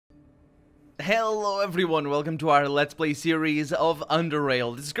Hello everyone, welcome to our Let's Play series of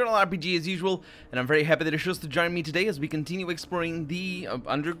Underrail. This is Colonel RPG as usual, and I'm very happy that you chose to join me today as we continue exploring the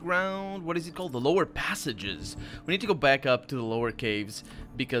underground, what is it called? The lower passages. We need to go back up to the lower caves,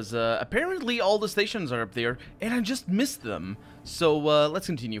 because apparently all the stations are up there, and I just missed them. So let's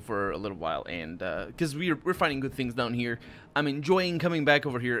continue for a little while, and because we're finding good things down here. I'm enjoying coming back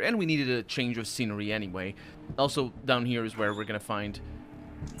over here, and we needed a change of scenery anyway. Also, down here is where we're gonna find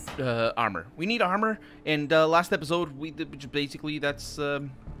armor. We need armor, and last episode we did, basically that's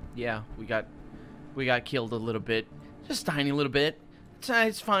yeah, we got killed a little bit, just a tiny little bit.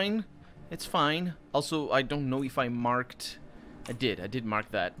 It's fine, it's fine. Also, I don't know if I marked. I did mark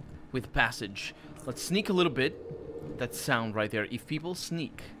that with passage. Let's sneak a little bit. That sound right there. If people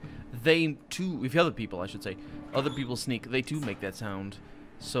sneak, they too. If other people, I should say, other people sneak, they too make that sound.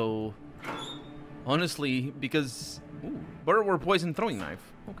 So honestly, because burr or poison throwing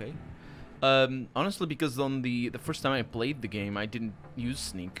knife. Okay. Honestly, because on the first time I played the game, I didn't use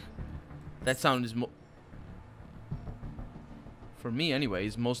sneak. That sound is for me anyway,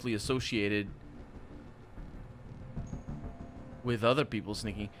 is mostly associated with other people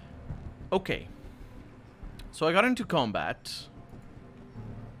sneaking. Okay. So I got into combat.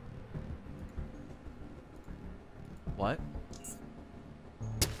 What?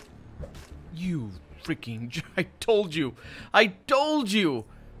 You freaking... I told you! I told you!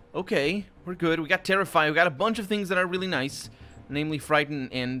 Okay, we're good. We got Terrify. We got a bunch of things that are really nice. Namely Frighten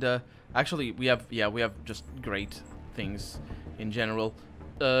and... actually, we have just great things in general.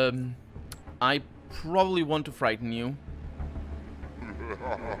 I probably want to frighten you.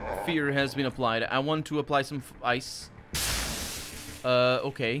 Fear has been applied. I want to apply some ice.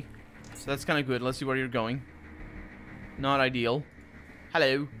 Okay. So that's kind of good. Let's see where you're going. Not ideal.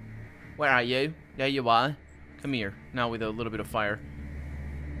 Hello. Where are you? There you are. Come here. Now with a little bit of fire.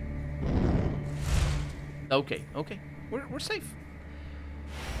 Okay, okay. We're safe.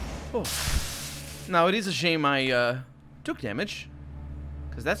 Oh. Now, it is a shame I took damage,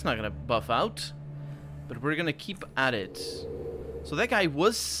 because that's not going to buff out. But we're going to keep at it. So that guy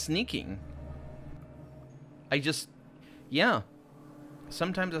was sneaking. I just... yeah.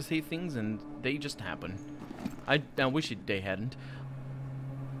 Sometimes I say things and they just happen. I wish they hadn't.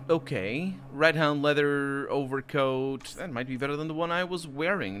 Okay, Red Hound leather overcoat. That might be better than the one I was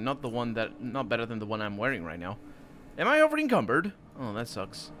wearing. Not better than the one I'm wearing right now. Am I over encumbered? Oh, that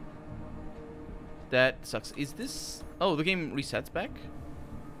sucks. That sucks. Is this... oh, the game resets back?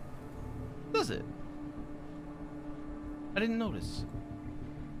 Does it? I didn't notice.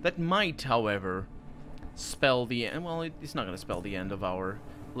 That might, however, spell the end. Well, it's not going to spell the end of our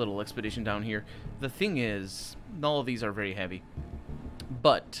little expedition down here. The thing is, all of these are very heavy.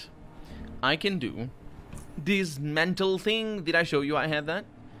 But I can do this mental thing. Did I show you I had that?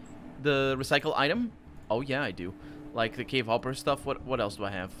 The recycle item? Oh yeah, I do. Like the cave hopper stuff. What else do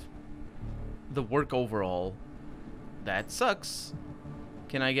I have? The work overall. That sucks.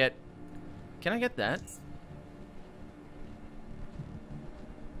 Can I get that?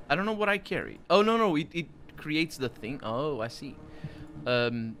 I don't know what I carry. Oh no, it creates the thing. Oh, I see.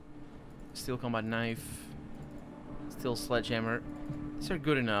 Steel combat knife. Steel sledgehammer. These are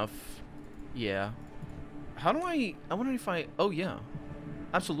good enough. Yeah. How do I wonder if I... oh, yeah.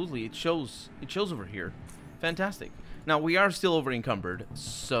 Absolutely. It shows over here. Fantastic. Now, we are still over encumbered,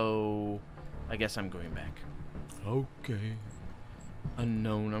 so I guess I'm going back. Okay.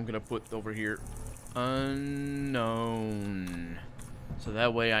 Unknown. I'm going to put over here. Unknown. So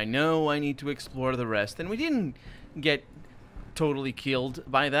that way I know I need to explore the rest. And we didn't get totally killed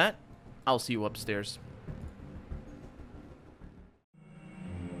by that. I'll see you upstairs.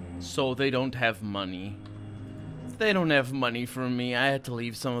 So they don't have money. They don't have money for me. I had to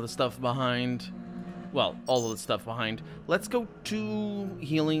leave some of the stuff behind. Well, all of the stuff behind. Let's go to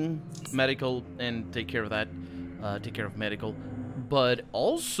healing, medical, and take care of that. Take care of medical. But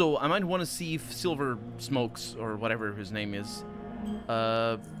also, I might want to see if Silver Smokes, or whatever his name is.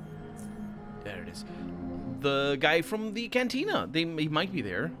 There it is. The guy from the cantina. He might be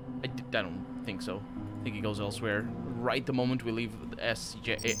there. I don't think so. I think he goes elsewhere right the moment we leave the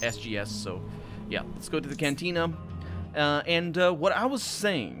SGS, so yeah, let's go to the cantina. And what I was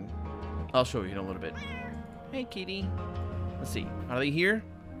saying, I'll show you in a little bit. Hey, kitty. Let's see. Are they here?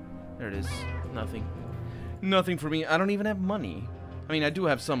 There it is. Nothing. Nothing for me. I don't even have money. I mean, I do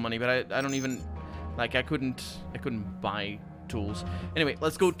have some money, but I don't even... like, I couldn't buy tools. Anyway,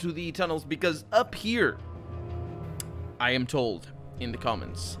 let's go to the tunnels, because up here, I am told in the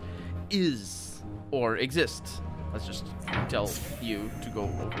comments, is or exists. Let's just tell you to go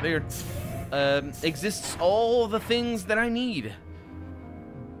over there. Exists all the things that I need.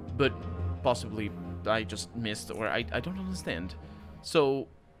 But possibly I just missed, or I don't understand. So,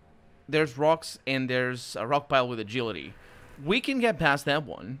 there's rocks, and there's a rock pile with agility. We can get past that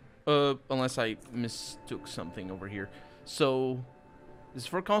one, unless I mistook something over here. So, this is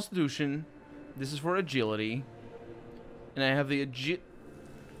for Constitution, this is for agility, and I have the Didn't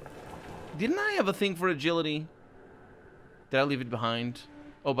I have a thing for agility? Did I leave it behind?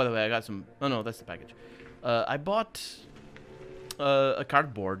 Oh, by the way, I got some... Oh, no, that's the package. I bought a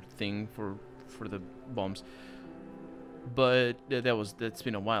cardboard thing for the bombs. But that's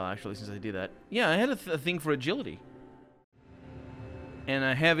been a while, actually, since I did that. Yeah, I had a thing for agility. And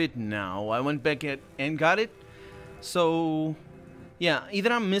I have it now. I went back and got it. So, yeah,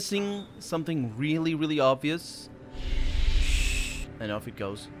 either I'm missing something really, really obvious. And off it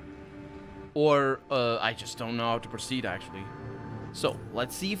goes. Or I just don't know how to proceed, actually. So,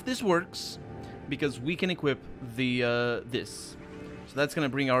 let's see if this works. Because we can equip the this. So that's going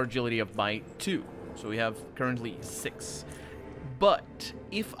to bring our agility up by 2. So we have currently 6. But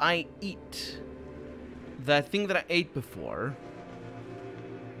if I eat that thing that I ate before,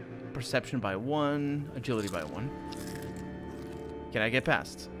 perception by 1, agility by 1, can I get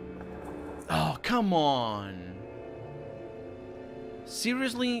past? Oh, come on.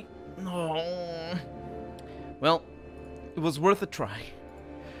 Seriously? No. Well, it was worth a try.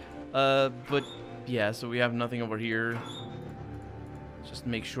 But yeah, so we have nothing over here. Just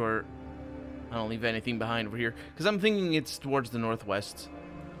make sure I don't leave anything behind over here, because I'm thinking it's towards the northwest,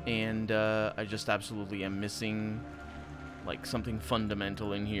 and I just absolutely am missing like something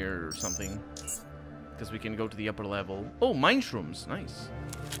fundamental in here or something, because we can go to the upper level. Oh, mine shrooms, nice.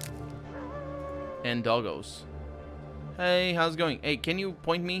 And doggos. Hey, how's it going? Hey, can you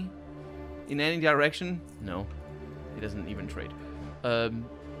point me in any direction? No, he doesn't even trade.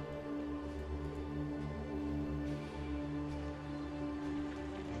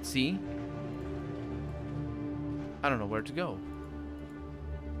 See? I don't know where to go.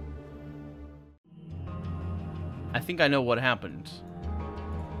 I think I know what happened.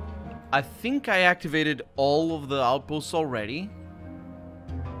 I think I activated all of the outposts already.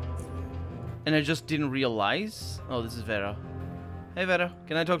 And I just didn't realize. Oh, this is Vera. Hey, Vera.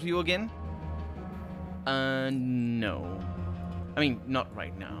 Can I talk to you again? No. I mean, not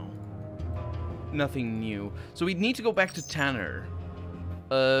right now. Nothing new. So we need to go back to Tanner.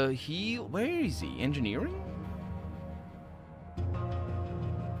 Where is he? Engineering?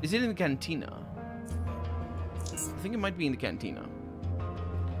 Is it in the cantina? I think it might be in the cantina.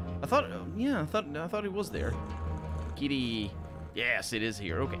 I thought, yeah, I thought it was there. Kitty. Yes, it is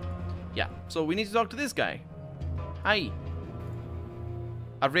here. Okay. Yeah. So we need to talk to this guy. Hi.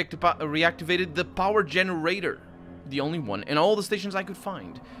 I've reactivated the power generator, the only one, and all the stations I could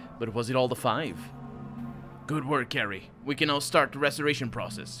find. But was it all the 5? Good work, Carrie. We can now start the restoration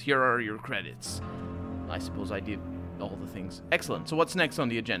process. Here are your credits. I suppose I did all the things. Excellent. So what's next on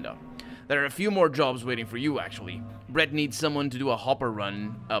the agenda? There are a few more jobs waiting for you, actually. Brett needs someone to do a hopper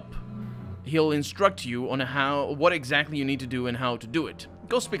run up. He'll instruct you on what exactly you need to do and how to do it.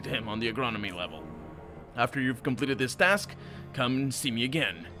 Go speak to him on the agronomy level. After you've completed this task, come and see me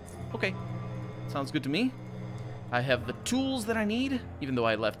again. Okay. Sounds good to me. I have the tools that I need, even though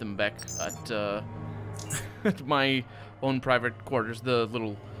I left them back at at my own private quarters, the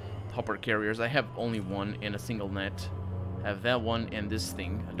little hopper carriers. I have only one and a single net. I have that one and this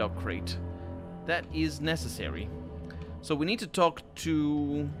thing, a dog crate. That is necessary. So we need to talk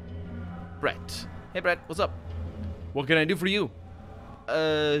to Brett. Hey Brett, what's up? What can I do for you?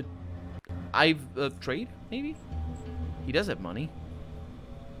 Trade, maybe? He does have money.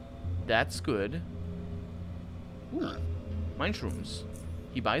 That's good. Ooh, mine shrooms.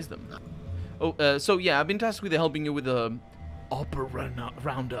 He buys them. Oh, so yeah, I've been tasked with helping you with the hopper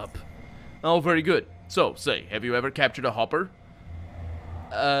roundup. Oh, very good. So, say, have you ever captured a hopper?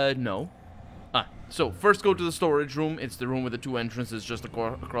 No. So first go to the storage room. It's the room with the 2 entrances just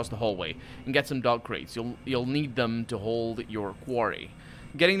across the hallway, and get some dog crates. You'll need them to hold your quarry.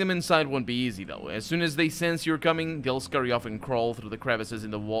 Getting them inside won't be easy though. As soon as they sense you're coming, they'll scurry off and crawl through the crevices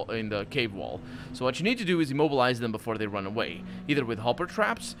in the cave wall. So what you need to do is immobilize them before they run away, either with hopper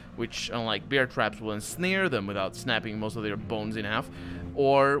traps, which unlike bear traps will ensnare them without snapping most of their bones in half,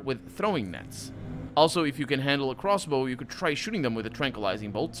 or with throwing nets. Also, if you can handle a crossbow, you could try shooting them with the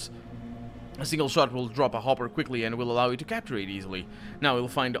tranquilizing bolts. A single shot will drop a hopper quickly and will allow you to capture it easily. Now, you'll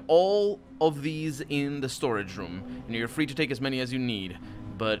find all of these in the storage room, and you're free to take as many as you need.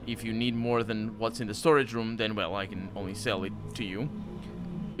 But if you need more than what's in the storage room, then, well, I can only sell it to you.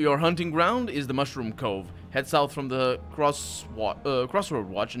 Your hunting ground is the Mushroom Cove. Head south from the Crossroad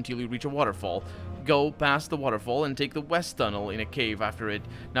Watch until you reach a waterfall. Go past the waterfall and take the west tunnel in a cave after it.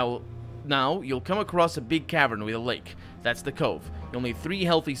 Now, Now, you'll come across a big cavern with a lake. That's the cove. You'll need 3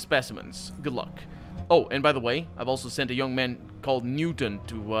 healthy specimens. Good luck. Oh, and by the way, I've also sent a young man called Newton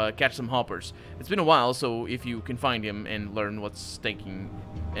to catch some hoppers. It's been a while, so if you can find him and learn what's taking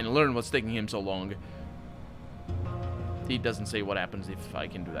him so long. He doesn't say what happens if I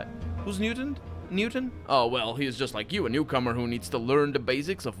can do that. Who's Newton? Newton? Oh, well, he's just like you, a newcomer who needs to learn the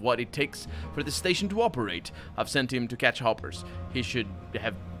basics of what it takes for the station to operate. I've sent him to catch hoppers. He should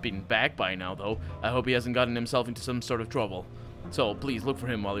have been back by now, though. I hope he hasn't gotten himself into some sort of trouble. So, please, look for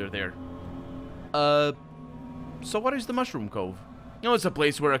him while you're there. So what is the Mushroom Cove? No, it's a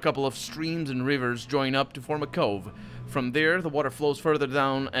place where a couple of streams and rivers join up to form a cove. From there, the water flows further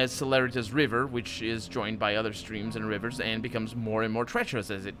down as Celeritas River, which is joined by other streams and rivers and becomes more and more treacherous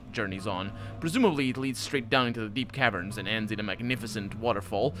as it journeys on. Presumably, it leads straight down into the deep caverns and ends in a magnificent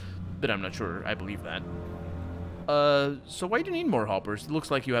waterfall, but I'm not sure I believe that. So why do you need more hoppers? It looks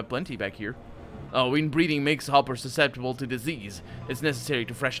like you have plenty back here. Oh, inbreeding makes hoppers susceptible to disease. It's necessary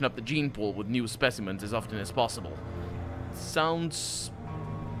to freshen up the gene pool with new specimens as often as possible. Sounds...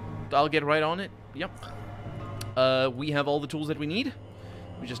 I'll get right on it. Yep. We have all the tools that we need.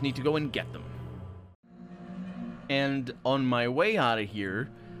 We just need to go and get them. And on my way out of here,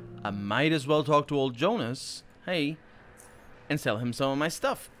 I might as well talk to old Jonas, hey, and sell him some of my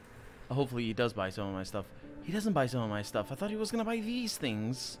stuff. Hopefully he does buy some of my stuff. He doesn't buy some of my stuff. I thought he was gonna buy these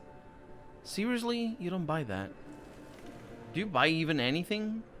things. Seriously? You don't buy that? Do you buy even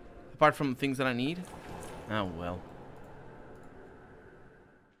anything? Apart from things that I need? Oh, well.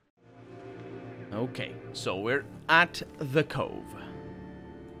 Okay, so we're at the cove.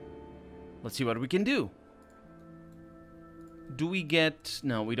 Let's see what we can do. Do we get...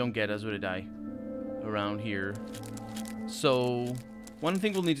 No, we don't get Azuridai around here. So, one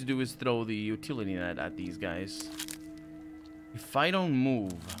thing we'll need to do is throw the utility net at these guys. If I don't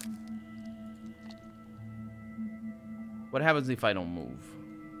move... What happens if I don't move?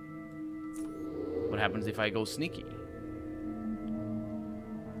 What happens if I go sneaky?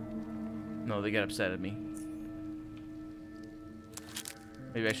 No, they get upset at me.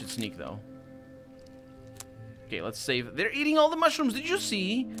 Maybe I should sneak, though. Okay, let's save. They're eating all the mushrooms. Did you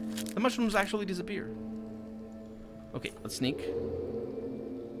see? The mushrooms actually disappear. Okay, let's sneak.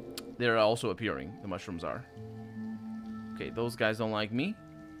 They're also appearing. The mushrooms are. Okay, those guys don't like me.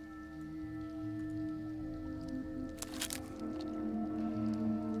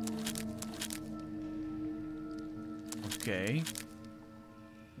 Okay.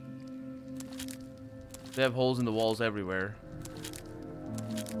 They have holes in the walls everywhere.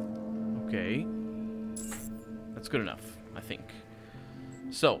 Okay. That's good enough, I think.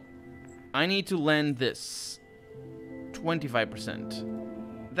 So, I need to land this.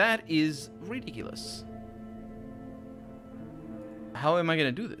 25%. That is ridiculous. How am I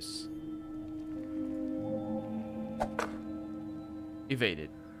gonna do this? Evaded.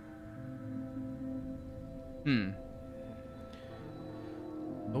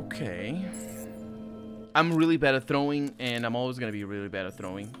 Okay. I'm really bad at throwing, and I'm always going to be really bad at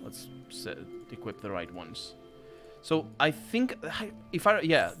throwing. Let's equip the right ones. So, I think...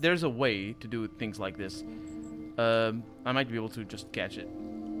 Yeah, there's a way to do things like this. I might be able to just catch it.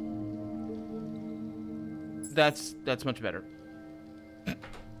 That's much better.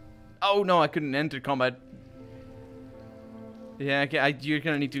 Oh, no, I couldn't enter combat. Yeah, you're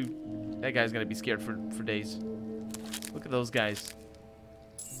going to need to... That guy's going to be scared for days. Look at those guys.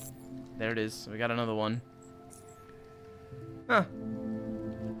 There it is. We got another one. Huh.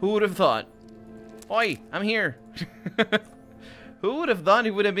 Who would have thought? Oi, I'm here. Who would have thought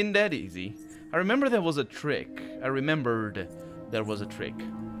it would have been that easy? I remember there was a trick. I remembered there was a trick.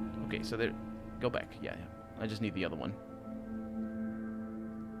 Okay, so there... Go back. Yeah. I just need the other one.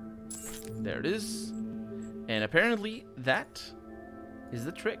 There it is. And apparently that is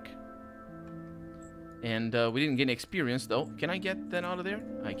the trick. And we didn't get any experience, though. Can I get that out of there?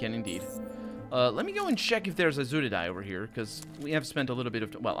 I can indeed. Let me go and check if there's a Azuridai over here, because we have spent a little bit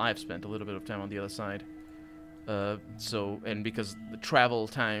of... Well, I've spent a little bit of time on the other side. And because the travel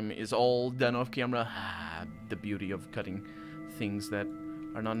time is all done off camera, the beauty of cutting things that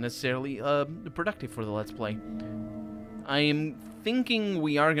are not necessarily productive for the Let's Play. I am thinking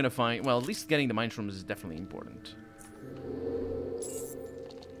we are going to find... Well, at least getting the Mind Shrooms is definitely important.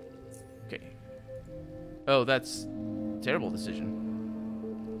 Okay. Oh, that's a terrible decision.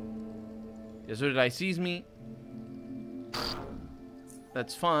 The Azuridai sees me.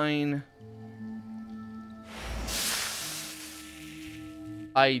 That's fine.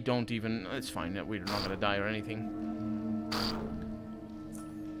 I don't even... It's fine. We're not going to die or anything.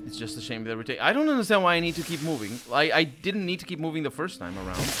 It's just a shame that we're taking... I don't understand why I need to keep moving. I didn't need to keep moving the first time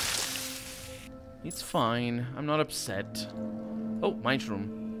around. It's fine. I'm not upset. Oh, Mines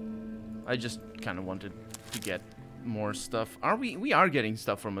Room. I just kind of wanted to get more stuff. Are we? We are getting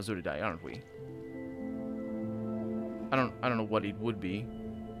stuff from Azuridai, aren't we? I don't know what it would be.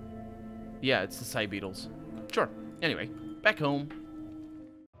 Yeah, it's the Psy Beetles. Sure. Anyway, back home.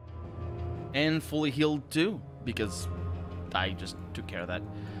 And fully healed too, because I just took care of that.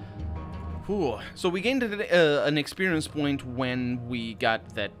 Whew. So we gained an experience point when we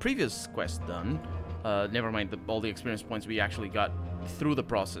got that previous quest done. Never mind all the experience points we actually got through the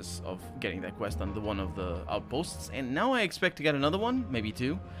process of getting that quest on the one of the outposts. And now I expect to get another one, maybe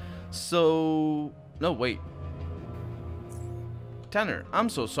two. So... no, wait. Tanner, I'm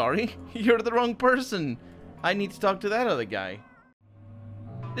so sorry. You're the wrong person. I need to talk to that other guy.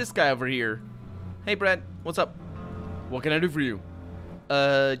 This guy over here. Hey, Brad. What's up? What can I do for you?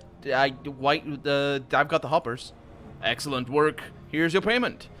 I've got the hoppers. Excellent work. Here's your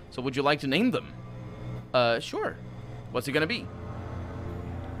payment. So would you like to name them? Sure. What's it gonna be?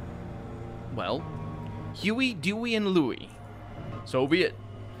 Well, Huey, Dewey, and Louie. So be it.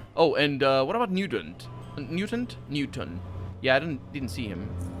 Oh, and what about Newton? Newton. Yeah, I didn't see him.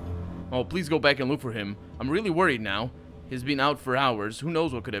 Oh, please go back and look for him. I'm really worried now. He's been out for hours. Who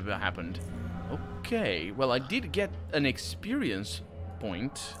knows what could have happened? Okay, well, I did get an experience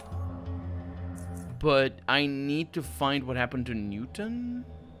point. But I need to find what happened to Newton?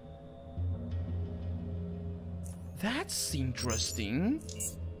 That's interesting.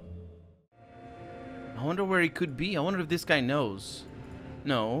 I wonder where he could be. I wonder if this guy knows.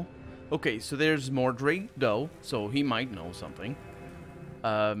 No. Okay, so there's Mordray, though, so he might know something.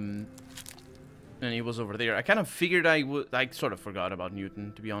 And he was over there. I kind of figured I sort of forgot about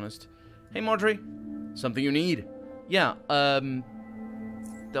Newton, to be honest. Hey, Mordray. Something you need? Yeah,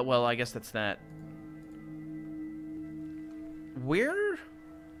 well, I guess that's that. Where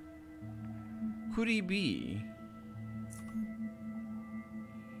could he be?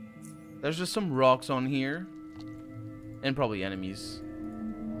 There's just some rocks on here. And probably enemies.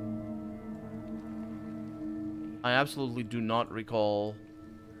 I absolutely do not recall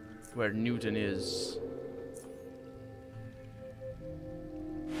where Newton is.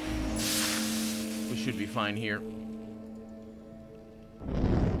 We should be fine here.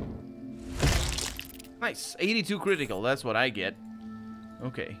 Nice. 82 critical. That's what I get.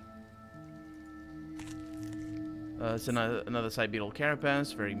 Okay. It's another side beetle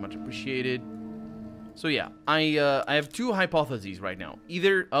carapace. Very much appreciated. So yeah, I have two hypotheses right now.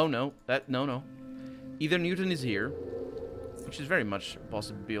 Either... oh no. No. Either Newton is here, which is very much a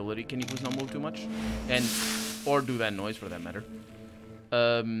possibility. Can you please not move too much? Or do that noise for that matter.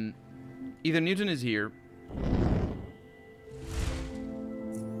 Either Newton is here.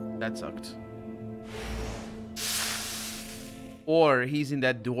 That sucked. Or he's in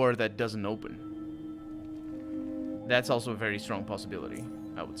that door that doesn't open. That's also a very strong possibility,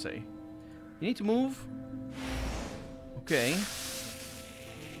 I would say. You need to move? Okay.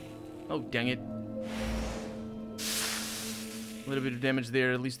 Oh, dang it. A little bit of damage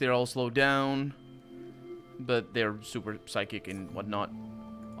there. At least they're all slowed down. But they're super psychic and whatnot.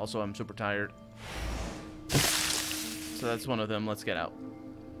 Also, I'm super tired. So that's one of them. Let's get out.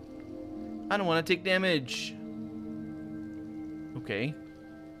 I don't want to take damage. Okay.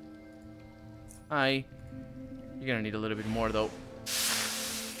 Hi. You're gonna need a little bit more, though.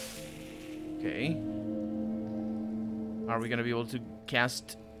 Okay. Are we gonna be able to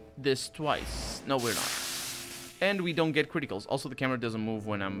cast this twice? No, we're not. And we don't get criticals. Also, the camera doesn't move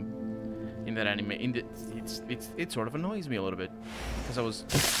when I'm in that anime. It sort of annoys me a little bit because I was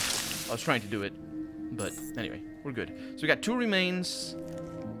trying to do it, but anyway, we're good. So we got 2 remains,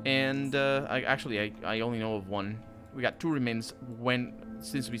 and I only know of 1. We got 2 remains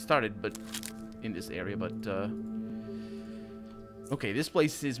since we started, but in this area. But okay, this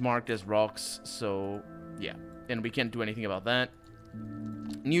place is marked as rocks, so yeah, and we can't do anything about that.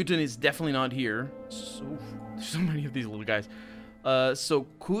 Newton is definitely not here. So many of these little guys. So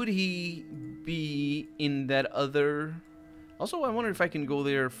could he be in that other... Also, I wonder if I can go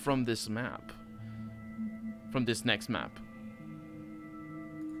there from this map. From this next map.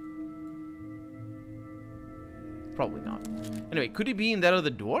 Probably not. Anyway, could he be in that other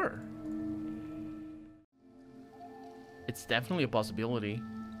door? It's definitely a possibility.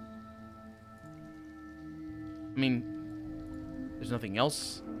 I mean, there's nothing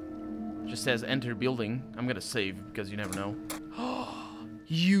else. It just says enter building. I'm gonna save because you never know.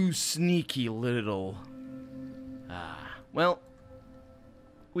 You sneaky little... well,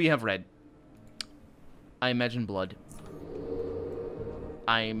 we have red. I imagine blood.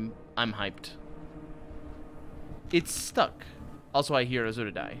 I'm hyped. It's stuck. Also, I hear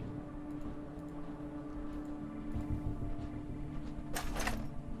Azuridai.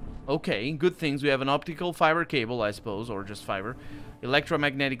 Okay, good things. We have an optical fiber cable, I suppose, or just fiber.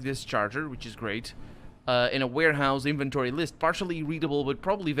 Electromagnetic discharger, which is great. In a warehouse inventory list, partially readable but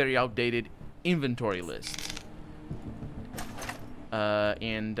probably very outdated inventory list.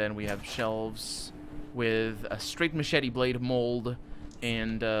 And then we have shelves with a straight machete blade mold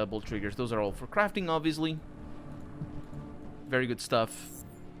and bolt triggers. Those are all for crafting, obviously. Very good stuff.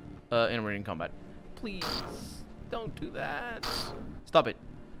 And we're in combat. Please, don't do that. Stop it.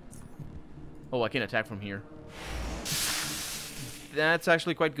 Oh, I can attack from here. That's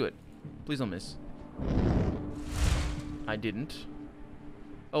actually quite good. Please don't miss. I didn't.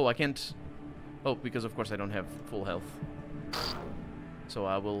 Oh, I can't. Oh, because of course I don't have full health. So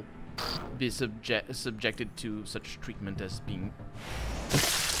I will be subjected to such treatment as being...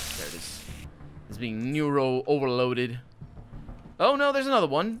 There it is. As being neuro-overloaded. Oh no, there's another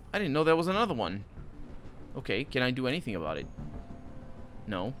one. I didn't know there was another one. Okay, can I do anything about it?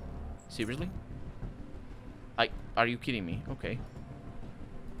 No. Seriously? Are you kidding me? Okay.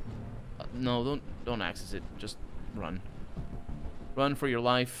 No, don't access it. Just run. Run for your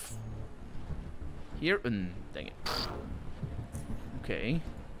life. Here? Dang it. Okay.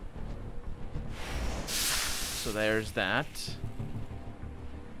 So there's that.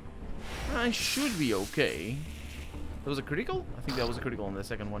 I should be okay. That was a critical? I think that was a critical on the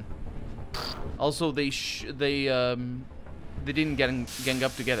second one. Also, they didn't gang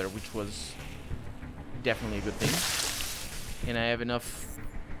up together, which was definitely a good thing. And I have enough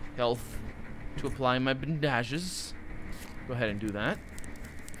health to apply my bandages. Go ahead and do that.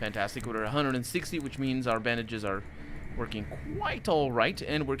 Fantastic. We're at 160, which means our bandages are working quite alright.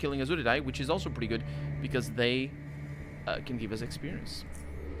 And we're killing Azuridai, which is also pretty good because they can give us experience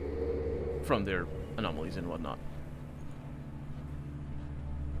from their anomalies and whatnot.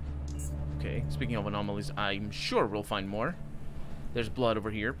 Okay, speaking of anomalies, I'm sure we'll find more. There's blood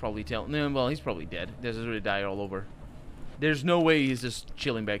over here, probably no, well, he's probably dead. There's Azuridai all over. There's no way he's just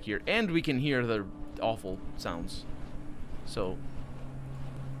chilling back here. And we can hear the awful sounds. So.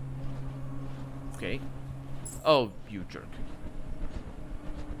 Okay. Oh, you jerk.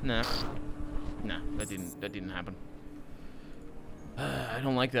 Nah. Nah, that didn't happen. I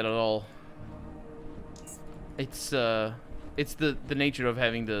don't like that at all. It's the nature of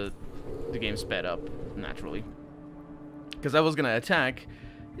having the game sped up, naturally. Because I was gonna attack,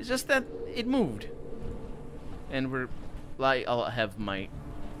 it's just that it moved. And I'll have my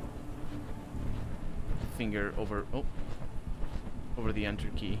finger over the enter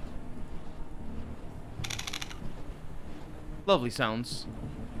key. Lovely sounds.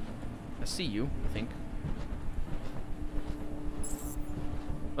 I see you, I think.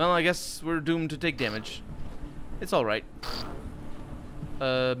 Well, I guess we're doomed to take damage. It's alright.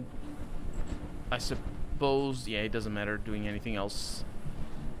 I suppose, yeah, it doesn't matter doing anything else.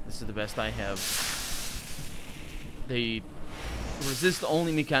 This is the best I have. They resist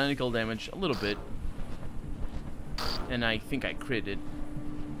only mechanical damage a little bit. And I think I critted.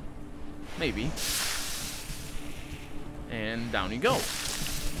 Maybe. And down you go.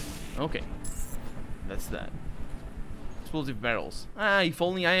 Okay. That's that. Explosive barrels. Ah, if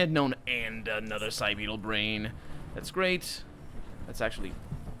only I had known. And another Cybeetle brain. That's great. That's actually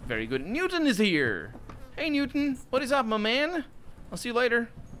very good. Newton is here! Hey Newton, what is up, my man? I'll see you later.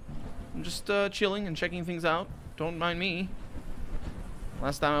 I'm just chilling and checking things out. Don't mind me.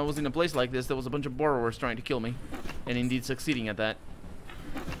 Last time I was in a place like this, there was a bunch of borrowers trying to kill me. And indeed succeeding at that.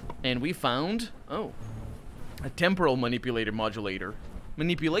 And we found, oh, a temporal manipulation modulator.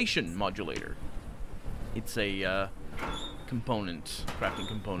 It's a component, crafting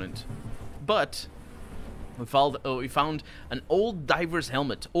component. But we found an old diver's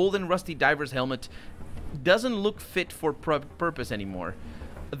helmet. Old and rusty diver's helmet. Doesn't look fit for purpose anymore.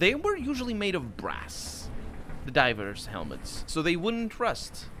 They were usually made of brass. The diver's helmets. So they wouldn't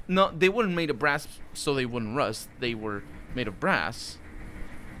rust. No, they weren't made of brass so they wouldn't rust. They were made of brass.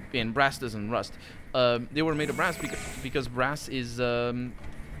 And brass doesn't rust. They were made of brass because brass is a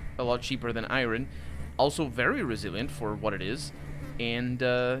lot cheaper than iron. Also very resilient for what it is. And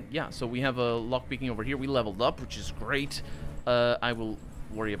yeah, so we have a lockpicking over here. We leveled up, which is great. I will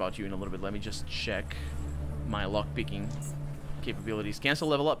worry about you in a little bit. Let me just check my lockpicking capabilities. Cancel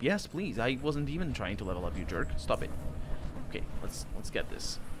level up. Yes, please. I wasn't even trying to level up, you jerk. Stop it. Okay, let's get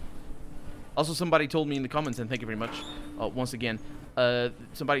this. Also, somebody told me in the comments, and thank you very much once again.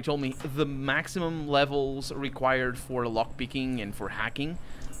 Somebody told me the maximum levels required for lockpicking and for hacking.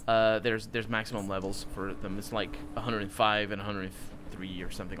 There's maximum levels for them. It's like 105 and 103 or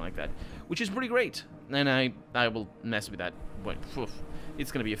something like that, which is pretty great. And I will mess with that. But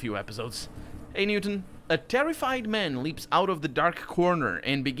it's gonna be a few episodes. Hey Newton, a terrified man leaps out of the dark corner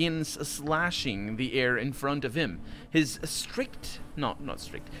and begins slashing the air in front of him. His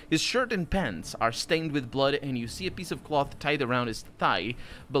his shirt and pants are stained with blood, and you see a piece of cloth tied around his thigh,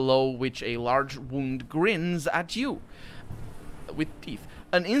 below which a large wound grins at you with teeth.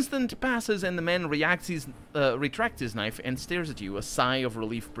 An instant passes and the man retracts his knife and stares at you. A sigh of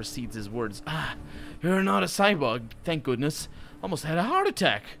relief precedes his words. Ah, you're not a cyborg, thank goodness. Almost had a heart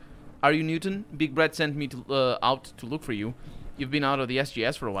attack. Are you Newton? Big Brett sent me out to look for you. You've been out of the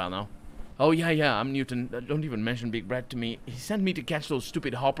SGS for a while now. Oh, yeah, I'm Newton. Don't even mention Big Brett to me. He sent me to catch those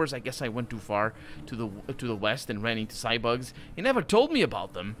stupid hoppers. I guess I went too far to the west and ran into cybugs. He never told me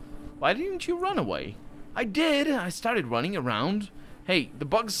about them. Why didn't you run away? I did. I started running around. Hey, the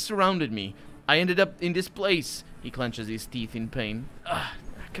bugs surrounded me. I ended up in this place. He clenches his teeth in pain. I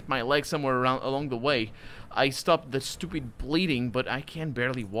cut my leg somewhere along the way. I stopped the stupid bleeding, but I can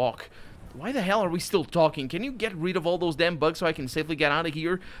barely walk. Why the hell are we still talking? Can you get rid of all those damn bugs so I can safely get out of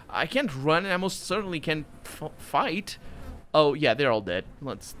here? I can't run, and I most certainly can't fight. Oh, yeah, they're all dead.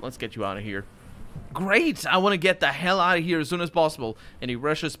 Let's get you out of here. Great! I want to get the hell out of here as soon as possible. And he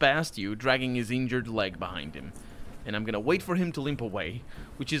rushes past you, dragging his injured leg behind him. And I'm gonna wait for him to limp away,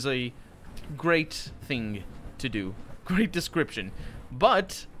 which is a great thing to do. Great description.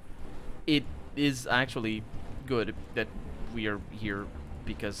 But it is actually good that we are here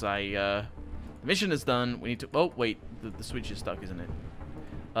because the mission is done. We need to... Oh, wait. The switch is stuck, isn't it?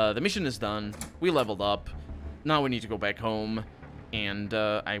 The mission is done. We leveled up. Now we need to go back home. And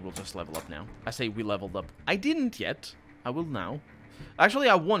I will just level up now. I say we leveled up. I didn't yet. I will now. Actually,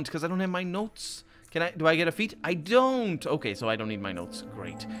 I won't because I don't have my notes. Do I get a feat? I don't. Okay, so I don't need my notes.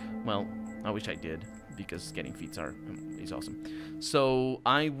 Great. Well, I wish I did because getting feats is awesome. So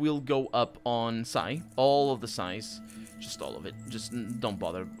I will go up on Psi, all of the Psis, just all of it. Just don't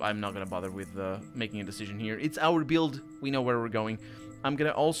bother. I'm not gonna bother with making a decision here. It's our build. We know where we're going. I'm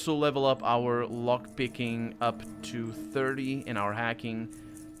gonna also level up our lockpicking up to 30 and our hacking.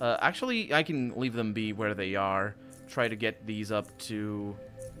 Actually, I can leave them be where they are. Try to get these up to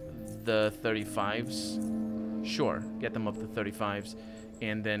the 35s. Sure, get them up to 35s,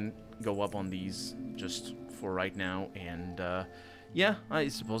 and then go up on these just for right now. And yeah, I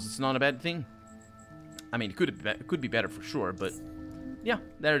suppose it's not a bad thing. I mean, it could be better for sure, but yeah,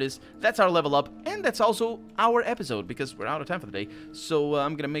 there it is. That's our level up, and that's also our episode, because we're out of time for the day. So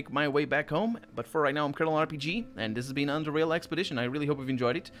I'm gonna make my way back home, but for right now, I'm Colonel RPG, and this has been Underrail Expedition. I really hope you've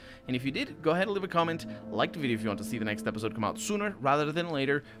enjoyed it, and if you did, go ahead and leave a comment, like the video if you want to see the next episode come out sooner rather than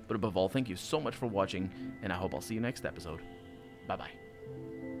later, but above all, thank you so much for watching, and I hope I'll see you next episode. Bye-bye.